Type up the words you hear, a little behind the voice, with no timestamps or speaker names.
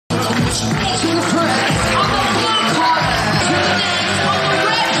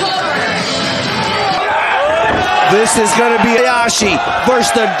This is going to be Okabayashi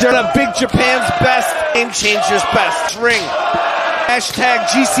versus the Big Japan's best, Game Changers best. Ring. Hashtag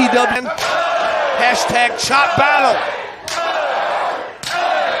GCW. Hashtag Chop Battle.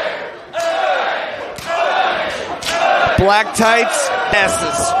 Black tights,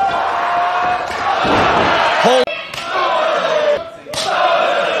 asses. Hold.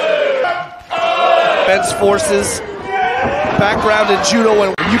 Defense forces. Background in judo,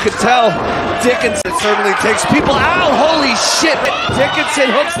 and you can tell Dickinson certainly takes people out. Holy shit! Dickinson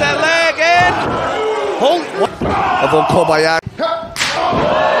hooks that leg and of Okabayashi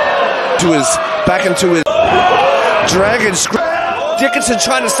to his back into his dragon screw. Dickinson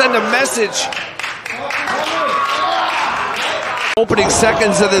trying to send a message. Opening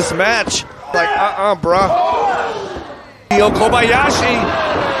seconds of this match, like bruh. Okabayashi,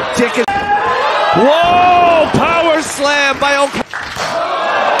 Dickinson. Whoa! Power slam by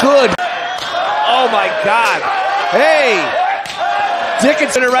Okabayashi. Good. Oh my God. Hey!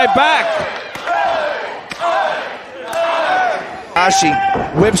 Dickinson right back. Ashi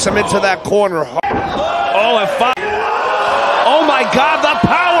whips him into that corner. Oh, and oh my God, the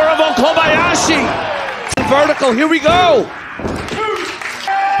power of Okabayashi. Vertical, here we go.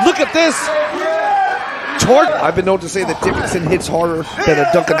 Look at this. I've been known to say that Dickinson hits harder than a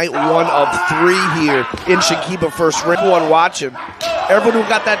Duncan. Night 1 of 3 here in Shinkiba first ring. Everyone watch him. Everyone who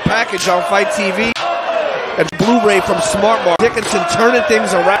got that package on Fight TV and Blu-ray from Smart Mark. Dickinson turning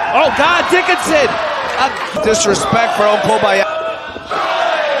things around. Oh God, Dickinson! Disrespect for Okabayashi.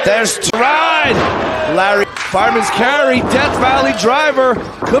 There's ride. Larry, fireman's carry, Death Valley driver.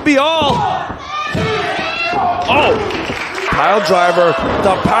 Could be all. Oh! Pile driver,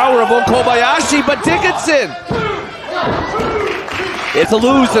 the power of Okabayashi, but Dickinson! It's a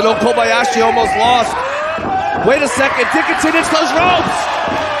lose, and Okabayashi almost lost. Wait a second, Dickinson hits those ropes!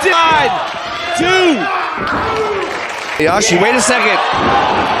 9, 2. Okabayashi, wait a second.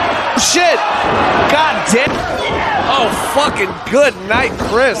 Shit! God damn. Oh, fucking good night,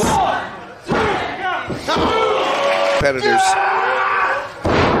 Chris. Competitors.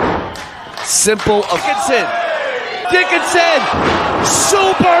 Simple of Dickinson,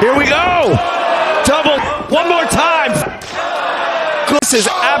 super. Here we go. Double, one more time. This is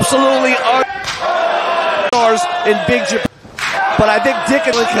absolutely stars in Big Japan. But I think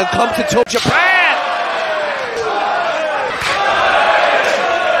Dickinson can come to Japan.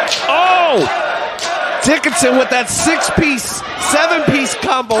 Oh, Dickinson with that 6-piece, 7-piece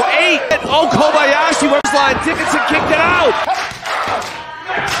combo, 8. And Okabayashi was line. Dickinson kicked it out.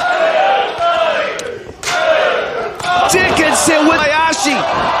 Dickinson with Okabayashi.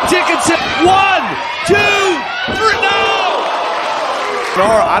 Dickinson, 1, 2, 3, no!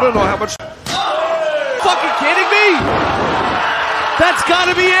 I don't know how much. Fucking kidding me? That's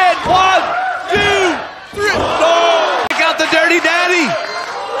gotta be it. 1, 2, 3, no! Check out the Dirty Daddy.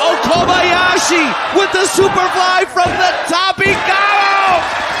 Okabayashi with the superfly from the top. He got him!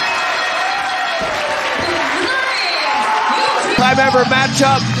 Time ever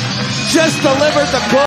matchup. Just delivered the goal.